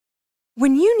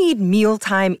When you need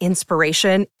mealtime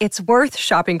inspiration, it's worth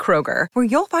shopping Kroger, where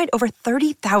you'll find over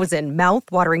 30,000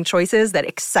 mouth-watering choices that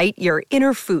excite your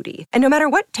inner foodie. And no matter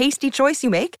what tasty choice you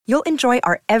make, you'll enjoy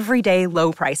our everyday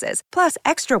low prices, plus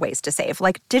extra ways to save,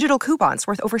 like digital coupons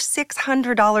worth over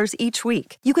 $600 each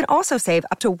week. You can also save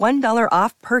up to $1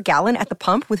 off per gallon at the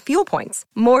pump with fuel points.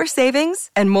 More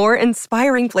savings and more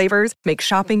inspiring flavors make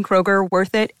shopping Kroger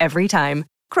worth it every time.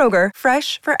 Kroger,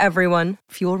 fresh for everyone.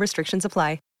 Fuel restrictions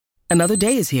apply. Another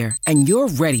day is here, and you're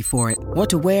ready for it. What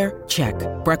to wear? Check.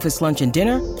 Breakfast, lunch, and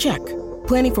dinner? Check.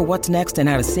 Planning for what's next and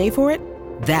how to save for it?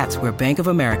 That's where Bank of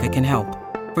America can help.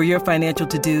 For your financial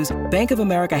to-dos, Bank of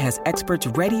America has experts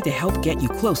ready to help get you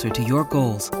closer to your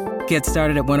goals. Get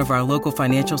started at one of our local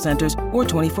financial centers or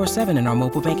 24/7 in our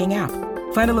mobile banking app.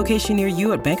 Find a location near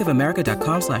you at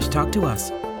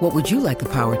bankofamerica.com/talktous. What would you like the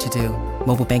power to do?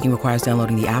 Mobile banking requires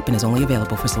downloading the app and is only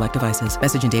available for select devices.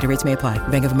 Message and data rates may apply.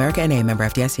 Bank of America N.A., member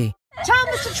FDIC. Tell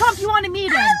Mr. Trump you want to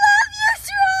meet him. I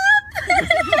love you,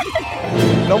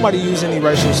 Trump! Nobody used any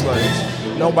racial slurs.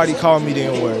 Nobody called me the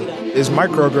N-word. It's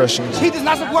microaggressions. He does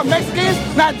not support Mexicans,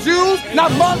 not Jews,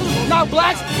 not Muslims, not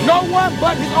blacks, no one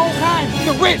but his own kind,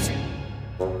 the rich.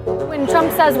 When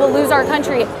Trump says we'll lose our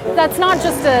country, that's not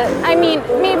just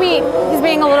maybe he's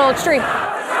being a little extreme.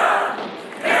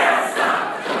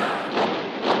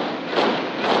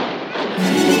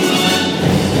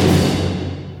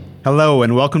 Hello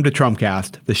and welcome to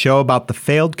Trumpcast, the show about the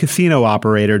failed casino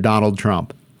operator Donald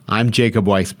Trump. I'm Jacob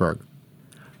Weisberg.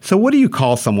 So what do you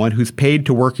call someone who's paid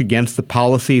to work against the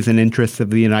policies and interests of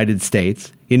the United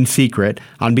States, in secret,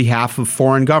 on behalf of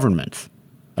foreign governments?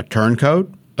 A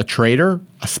turncoat? A traitor?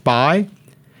 A spy?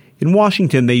 In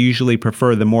Washington, they usually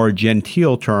prefer the more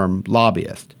genteel term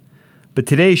lobbyist. But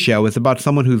today's show is about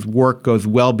someone whose work goes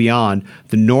well beyond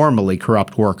the normally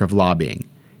corrupt work of lobbying.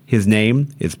 His name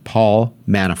is Paul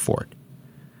Manafort.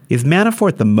 Is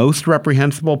Manafort the most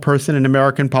reprehensible person in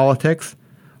American politics?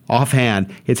 Offhand,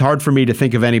 it's hard for me to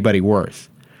think of anybody worse.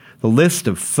 The list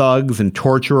of thugs and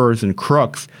torturers and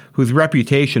crooks whose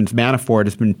reputations Manafort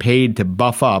has been paid to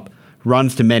buff up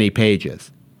runs to many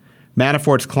pages.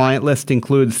 Manafort's client list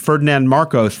includes Ferdinand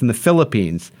Marcos in the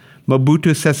Philippines,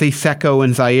 Mobutu Sese Seko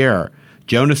in Zaire,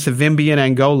 Jonas Savimbi in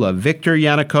Angola, Viktor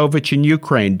Yanukovych in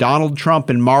Ukraine, Donald Trump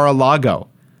in Mar-a-Lago.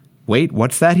 Wait,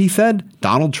 what's that he said?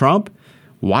 Donald Trump?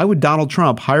 Why would Donald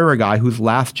Trump hire a guy whose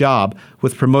last job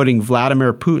was promoting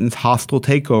Vladimir Putin's hostile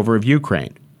takeover of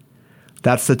Ukraine?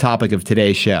 That's the topic of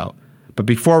today's show. But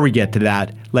before we get to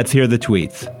that, let's hear the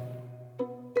tweets.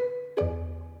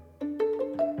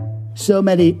 So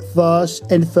many false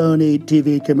and phony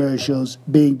TV commercials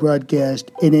being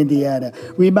broadcast in Indiana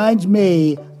reminds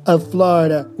me of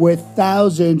Florida, where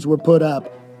thousands were put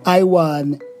up. I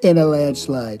won in a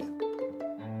landslide.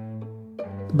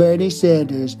 Bernie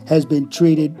Sanders has been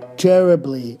treated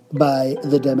terribly by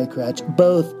the Democrats,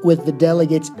 both with the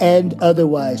delegates and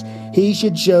otherwise. He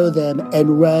should show them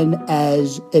and run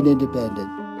as an independent.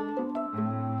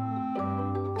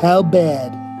 How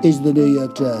bad is the New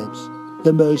York Times?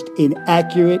 The most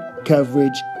inaccurate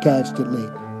coverage constantly,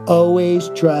 always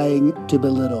trying to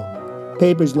belittle.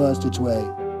 Paper's lost its way.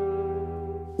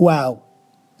 Wow.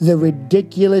 The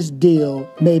ridiculous deal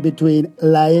made between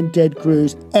Lion Ted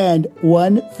Cruz and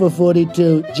 1 for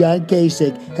 42 John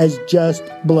Kasich has just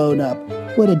blown up.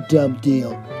 What a dumb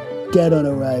deal. Dead on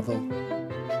arrival.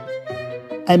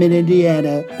 I'm in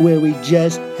Indiana, where we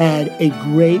just had a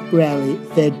great rally,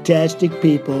 fantastic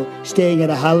people, staying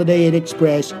at a Holiday Inn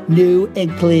Express, new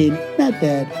and clean, not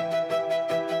bad.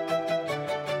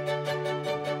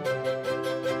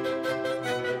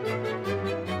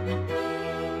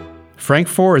 Frank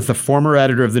Foer is the former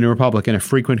editor of The New Republican, a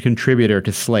frequent contributor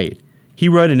to Slate. He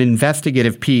wrote an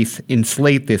investigative piece in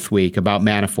Slate this week about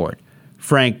Manafort.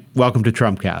 Frank, welcome to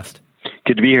Trumpcast.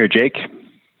 Good to be here, Jake.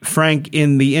 Frank,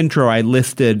 in the intro, I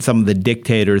listed some of the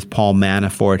dictators Paul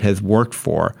Manafort has worked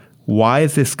for. Why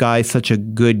is this guy such a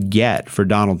good get for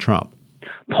Donald Trump?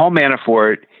 Paul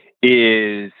Manafort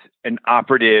is an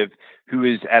operative who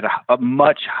is at a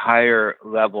much higher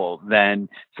level than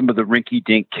some of the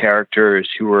rinky-dink characters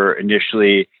who were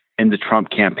initially in the Trump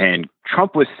campaign.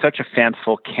 Trump was such a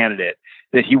fanciful candidate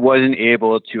that he wasn't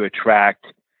able to attract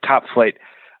top-flight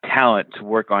talent to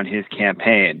work on his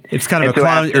campaign. It's kind of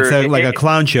like a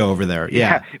clown show over there.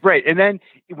 Yeah, right. And then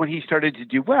when he started to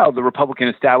do well, the Republican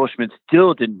establishment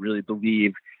still didn't really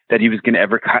believe that he was going to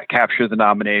ever capture the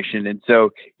nomination. And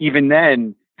so even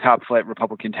then, top flight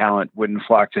Republican talent wouldn't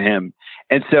flock to him.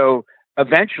 And so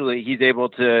eventually he's able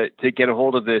to get a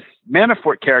hold of this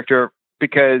Manafort character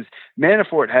because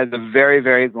Manafort has a very,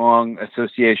 very long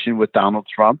association with Donald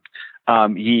Trump.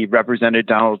 He represented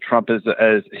Donald Trump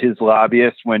as his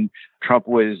lobbyist when Trump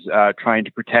was trying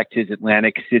to protect his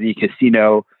Atlantic City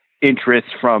casino interests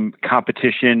from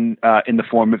competition in the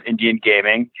form of Indian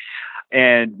gaming.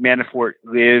 And Manafort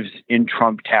lives in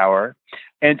Trump Tower.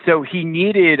 And so he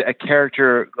needed a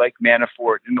character like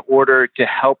Manafort in order to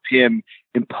help him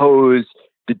impose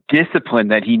the discipline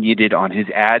that he needed on his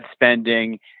ad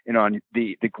spending and on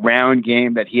the ground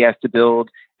game that he has to build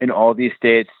in all these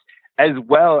states, as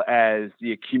well as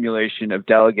the accumulation of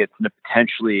delegates in a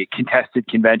potentially contested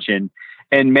convention.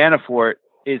 And Manafort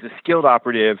is a skilled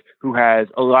operative who has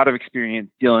a lot of experience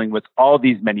dealing with all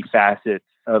these many facets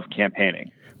of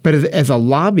campaigning. But as a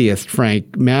lobbyist,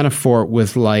 Frank, Manafort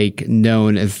was like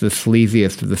known as the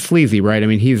sleaziest of the sleazy, right? I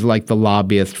mean, he's like the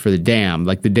lobbyist for the damned,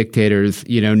 like the dictators,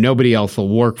 nobody else will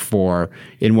work for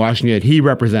in Washington. He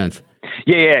represents.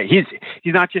 Yeah. He's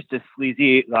not just a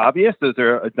sleazy lobbyist. Those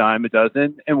are a dime a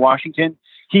dozen in Washington.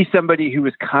 He's somebody who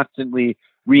is constantly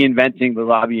reinventing the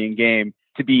lobbying game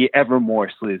to be ever more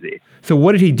sleazy. So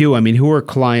what did he do? I mean, who are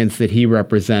clients that he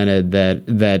represented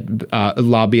that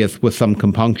lobbyists with some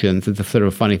compunctions? It's a sort of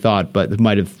a funny thought, but it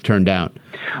might have turned down.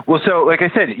 Well, so like I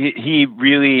said, he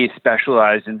really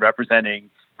specialized in representing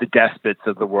the despots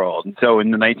of the world. And so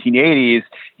in the 1980s,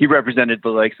 he represented the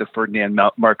likes of Ferdinand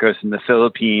Marcos in the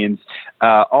Philippines,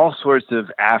 all sorts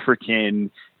of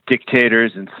African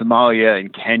dictators in Somalia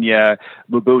and Kenya,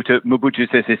 Mobutu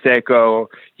Sese Seko.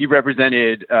 He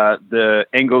represented the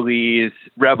Angolese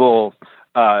rebel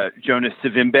Jonas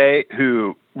Savimbi,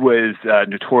 who was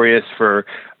notorious for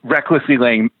recklessly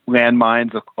laying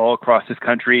landmines all across his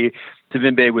country.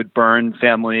 Savimbi would burn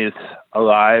families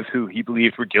alive who he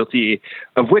believed were guilty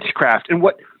of witchcraft. And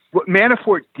what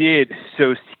Manafort did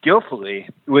so skillfully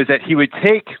was that he would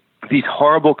take these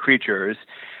horrible creatures,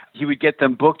 he would get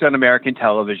them booked on American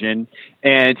television,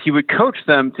 and he would coach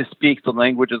them to speak the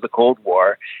language of the Cold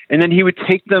War. And then he would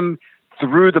take them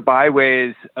through the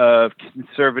byways of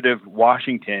conservative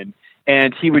Washington,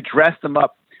 and he would dress them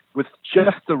up with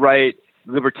just the right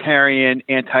libertarian,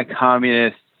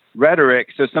 anti-communist rhetoric.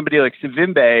 So somebody like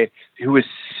Savimbi, who was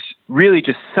really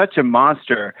just such a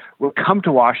monster, would come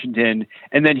to Washington,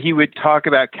 and then he would talk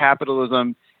about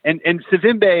capitalism. And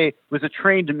Savimbi was a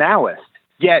trained Maoist.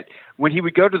 Yet, when he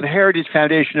would go to the Heritage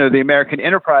Foundation of the American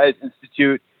Enterprise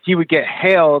Institute, he would get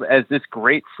hailed as this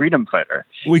great freedom fighter.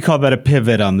 We call that a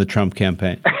pivot on the Trump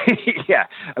campaign. Yeah,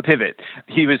 a pivot.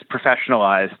 He was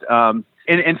professionalized.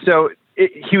 And so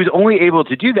he was only able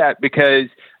to do that because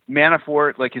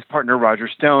Manafort, like his partner Roger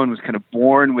Stone, was kind of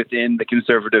born within the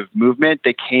conservative movement.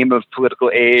 They came of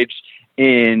political age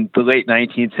in the late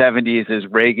 1970s as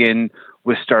Reagan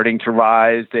was starting to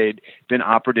rise. They'd been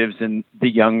operatives in the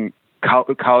young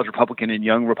college Republican and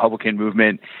young Republican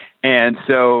movement. And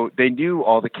so they knew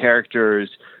all the characters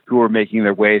who were making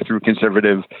their way through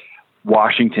conservative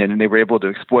Washington, and they were able to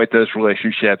exploit those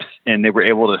relationships, and they were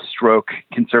able to stroke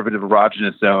conservative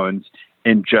erogenous zones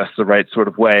in just the right sort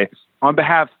of way on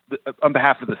behalf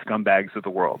of the scumbags of the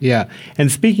world. Yeah.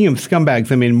 And speaking of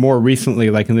scumbags, I mean, more recently,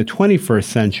 like in the 21st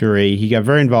century, he got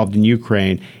very involved in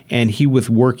Ukraine, and he was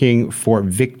working for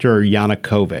Viktor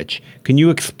Yanukovych. Can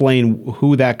you explain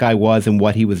who that guy was and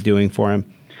what he was doing for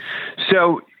him?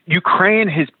 So Ukraine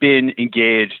has been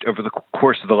engaged over the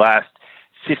course of the last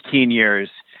 15 years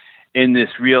in this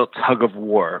real tug of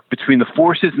war between the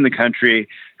forces in the country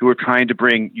who are trying to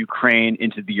bring Ukraine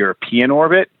into the European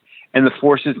orbit and the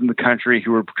forces in the country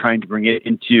who are trying to bring it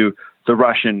into the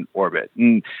Russian orbit.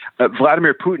 And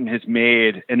Vladimir Putin has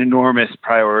made an enormous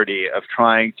priority of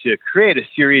trying to create a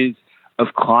series of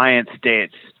client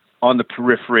states on the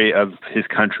periphery of his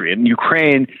country. And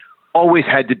Ukraine always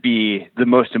had to be the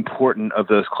most important of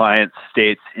those client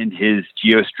states in his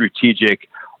geostrategic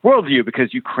worldview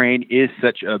because Ukraine is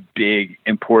such a big,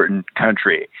 important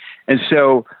country. And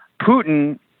so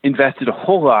Putin invested a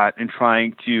whole lot in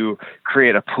trying to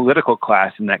create a political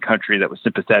class in that country that was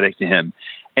sympathetic to him.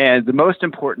 And the most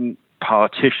important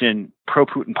politician,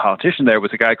 pro-Putin politician there was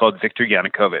a guy called Viktor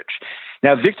Yanukovych.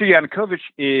 Now, Viktor Yanukovych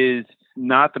is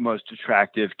not the most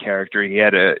attractive character. He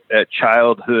had a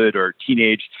childhood or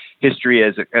teenage history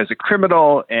as a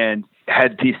criminal and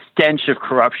had the stench of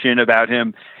corruption about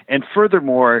him. And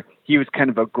furthermore, he was kind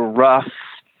of a gruff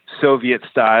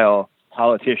Soviet-style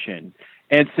politician.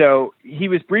 And so he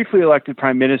was briefly elected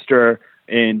prime minister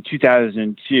in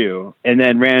 2002 and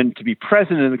then ran to be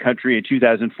president of the country in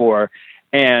 2004.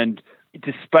 And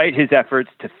despite his efforts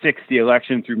to fix the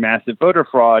election through massive voter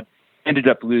fraud, ended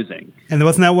up losing. And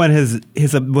wasn't that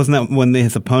when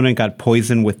his opponent got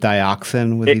poisoned with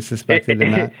dioxin? Was he suspected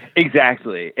in that?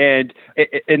 Exactly. And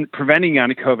preventing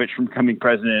Yanukovych from becoming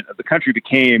president of the country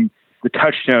became the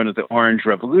touchstone of the Orange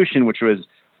Revolution, which was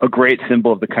a great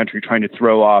symbol of the country trying to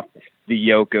throw off the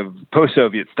yoke of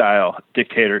post-Soviet style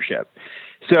dictatorship.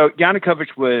 So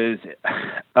Yanukovych was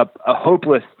a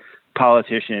hopeless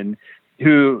politician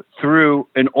who, through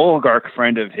an oligarch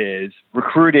friend of his,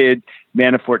 recruited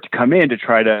Manafort to come in to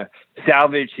try to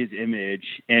salvage his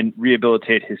image and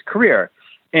rehabilitate his career.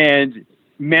 And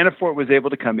Manafort was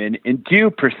able to come in and do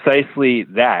precisely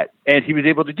that. And he was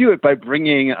able to do it by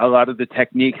bringing a lot of the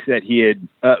techniques that he had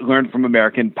learned from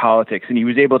American politics. And he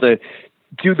was able to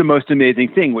do the most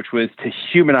amazing thing, which was to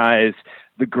humanize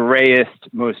the grayest,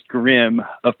 most grim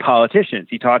of politicians.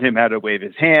 He taught him how to wave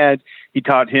his hand. He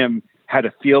taught him how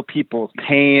to feel people's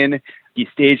pain. He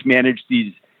stage managed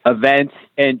these events,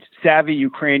 and savvy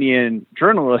Ukrainian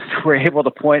journalists were able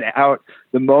to point out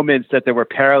the moments that there were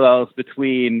parallels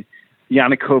between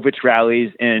Yanukovych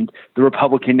rallies and the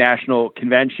Republican National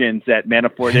Conventions that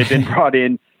Manafort had been brought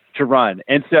in to run.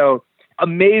 And so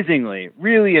amazingly,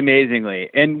 really amazingly,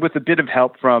 and with a bit of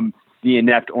help from the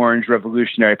inept Orange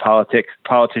Revolutionary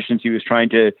politicians he was trying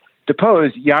to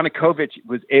depose, Yanukovych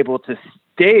was able to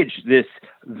stage this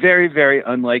very, very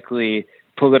unlikely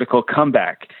political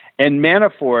comeback. And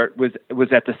Manafort was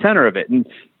at the center of it. And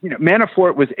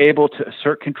Manafort was able to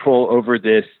assert control over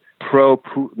this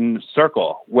pro-Putin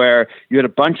circle, where you had a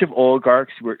bunch of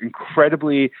oligarchs who were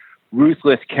incredibly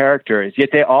ruthless characters, yet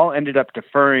they all ended up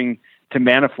deferring to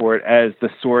Manafort as the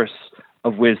source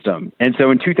of wisdom. And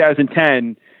so in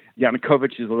 2010,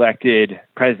 Yanukovych is elected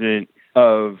president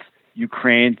of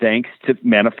Ukraine thanks to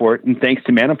Manafort. And thanks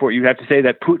to Manafort, you have to say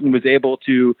that Putin was able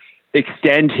to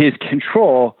extend his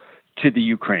control to the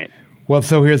Ukraine. Well,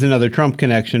 so here's another Trump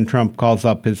connection. Trump calls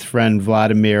up his friend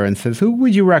Vladimir and says, who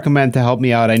would you recommend to help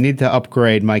me out? I need to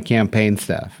upgrade my campaign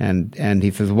staff. And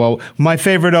he says, well, my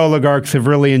favorite oligarchs have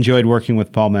really enjoyed working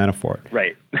with Paul Manafort.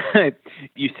 Right.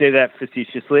 You say that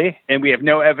facetiously, and we have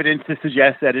no evidence to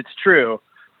suggest that it's true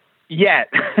yet.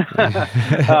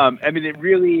 I mean, it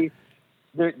really,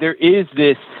 there is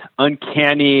this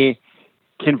uncanny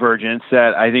convergence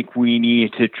that I think we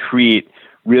need to treat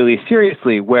really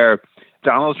seriously, where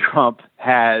Donald Trump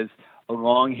has a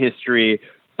long history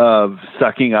of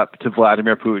sucking up to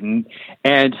Vladimir Putin,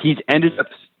 and he's ended up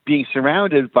being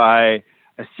surrounded by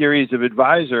a series of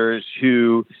advisors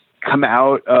who come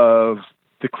out of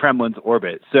the Kremlin's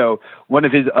orbit. So one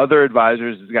of his other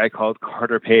advisors is a guy called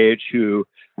Carter Page, who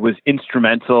was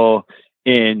instrumental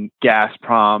in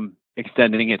Gazprom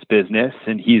extending its business,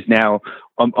 and he's now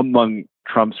among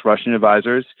Trump's Russian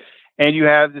advisors. And you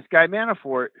have this guy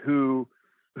Manafort,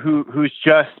 who's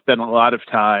just spent a lot of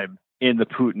time in the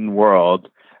Putin world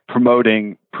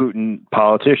promoting Putin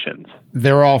politicians.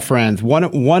 They're all friends. One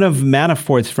of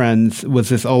Manafort's friends is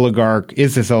this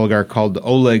oligarch called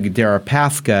Oleg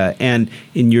Deripaska. And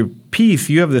in your piece,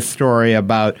 you have this story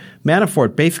about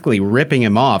Manafort basically ripping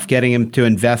him off, getting him to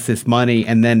invest this money,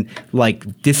 and then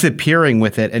disappearing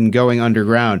with it and going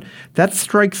underground. That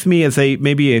strikes me as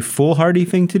maybe a foolhardy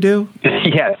thing to do.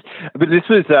 Yes, but this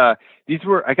was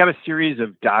I got a series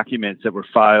of documents that were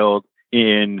filed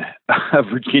in a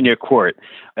Virginia court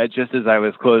just as I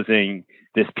was closing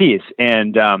this piece.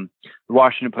 And the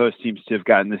Washington Post seems to have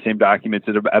gotten the same documents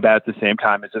at about the same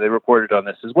time, and so they reported on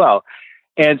this as well.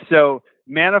 And so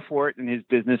Manafort and his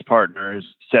business partners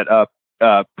set up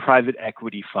a private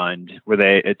equity fund,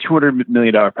 a $200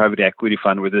 million private equity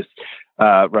fund where this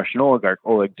Russian oligarch,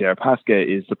 Oleg Deripaska,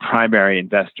 is the primary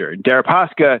investor. And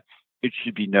Deripaska, it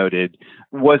should be noted,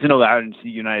 wasn't allowed into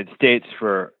the United States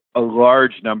for a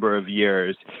large number of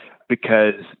years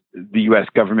because the U.S.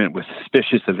 government was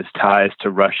suspicious of his ties to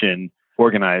Russian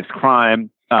organized crime.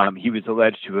 He was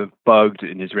alleged to have bugged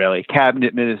an Israeli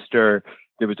cabinet minister.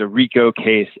 There was a RICO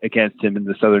case against him in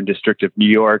the Southern District of New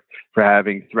York for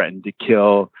having threatened to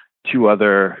kill two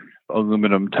other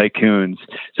aluminum tycoons.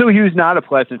 So he was not a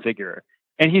pleasant figure.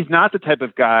 And he's not the type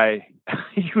of guy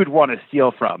you would want to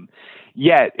steal from.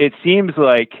 Yet it seems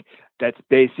like that's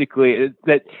basically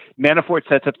that Manafort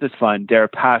sets up this fund.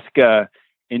 Deripaska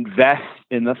invests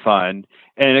in the fund.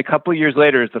 And a couple of years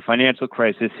later, as the financial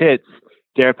crisis hits,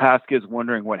 Deripaska is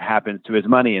wondering what happens to his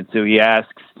money. And so he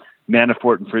asks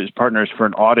Manafort and for his partners for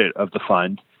an audit of the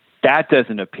fund. That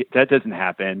doesn't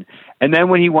happen. And then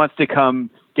when he wants to come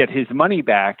get his money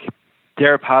back,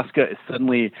 Deripaska is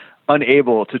suddenly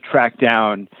unable to track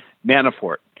down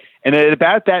Manafort. And at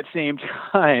about that same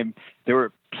time, there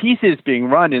were pieces being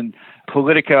run in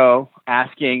Politico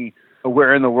asking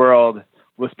where in the world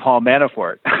was Paul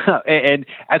Manafort. And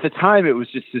at the time, it was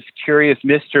just this curious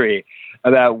mystery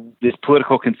about this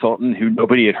political consultant who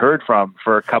nobody had heard from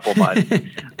for a couple months.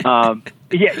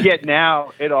 Yet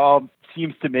now it all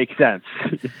seems to make sense.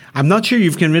 I'm not sure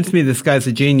you've convinced me this guy's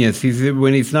a genius.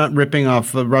 When he's not ripping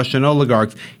off Russian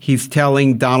oligarchs, he's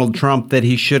telling Donald Trump that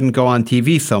he shouldn't go on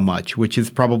TV so much, which is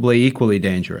probably equally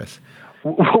dangerous.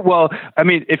 Well, I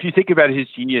mean, if you think about his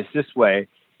genius this way,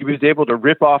 he was able to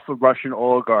rip off a Russian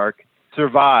oligarch,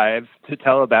 survive to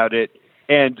tell about it,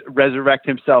 and resurrect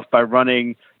himself by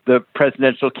running the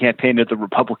presidential campaign of the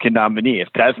Republican nominee. If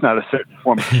that's not a certain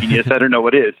form of genius, I don't know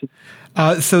what is.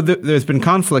 So there's been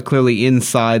conflict clearly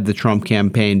inside the Trump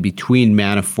campaign between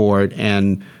Manafort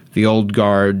and the old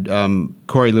guard,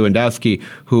 Corey Lewandowski,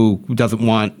 who doesn't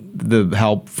want the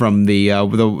help from the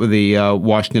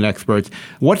Washington experts.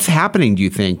 What's happening, do you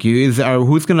think?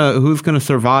 Who's gonna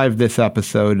survive this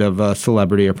episode of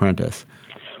Celebrity Apprentice?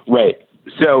 Right.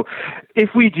 So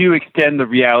if we do extend the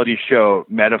reality show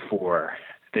metaphor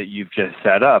that you've just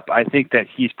set up, I think that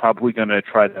he's probably going to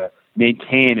try to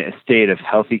maintain a state of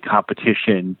healthy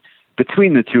competition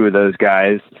between the two of those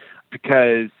guys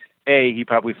because, A, he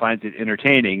probably finds it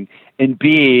entertaining, and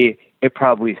B, it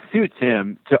probably suits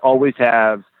him to always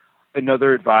have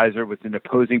another advisor with an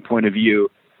opposing point of view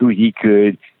who he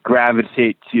could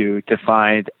gravitate to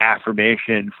find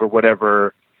affirmation for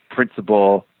whatever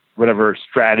principle, whatever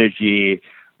strategy,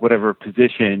 whatever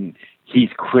position he's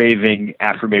craving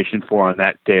affirmation for on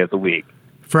that day of the week.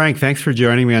 Frank, thanks for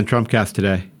joining me on Trumpcast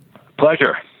today.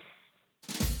 Pleasure.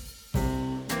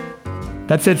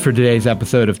 That's it for today's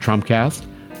episode of Trumpcast.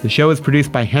 The show is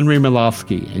produced by Henry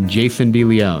Milofsky and Jason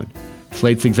DeLeon.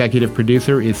 Slate's executive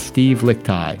producer is Steve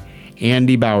Lichtai.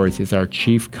 Andy Bowers is our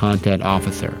chief content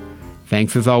officer.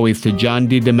 Thanks as always to John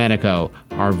DiDomenico,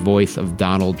 our voice of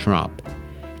Donald Trump.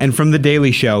 And from The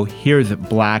Daily Show, here's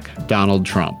Black Donald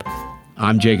Trump.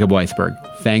 I'm Jacob Weisberg.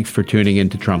 Thanks for tuning in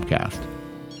to Trumpcast.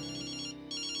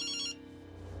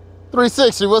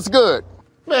 360, what's good?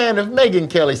 Man, if Megyn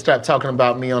Kelly stopped talking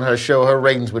about me on her show, her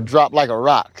ratings would drop like a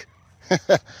rock.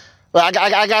 Well,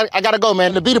 I gotta go,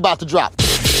 man. The beat about to drop.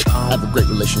 I have a great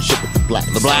relationship with the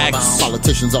blacks. The blacks.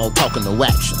 Politicians all talking no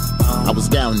action. I was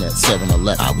down at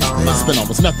 7-Eleven. I spent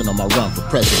almost nothing on my run for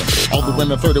president. All the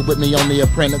women flirted with me on The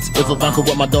Apprentice. If Ivanka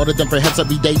were my daughter, then perhaps I'd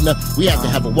be dating her. We have to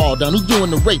have a wall done. Who's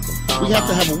doing the raping? We have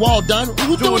to have a wall done.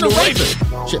 Who's doing the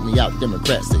raping? Ship me out,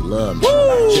 Democrats, they love me.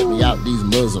 Woo! Ship me out, these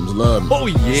Muslims love me. Oh,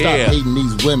 yeah. Stop hating,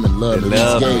 these women love me.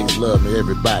 These gays love me.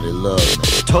 Everybody love me.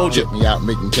 Told you. Ship me out,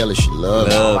 Megyn Kelly, she love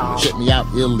me. Ship me out,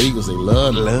 illegals, they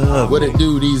love me. What it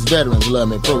do, these veterans love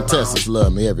me. Protesters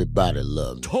love me. Everybody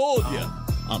love me. Told you.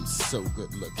 I'm so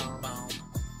good looking.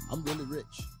 I'm really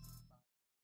rich.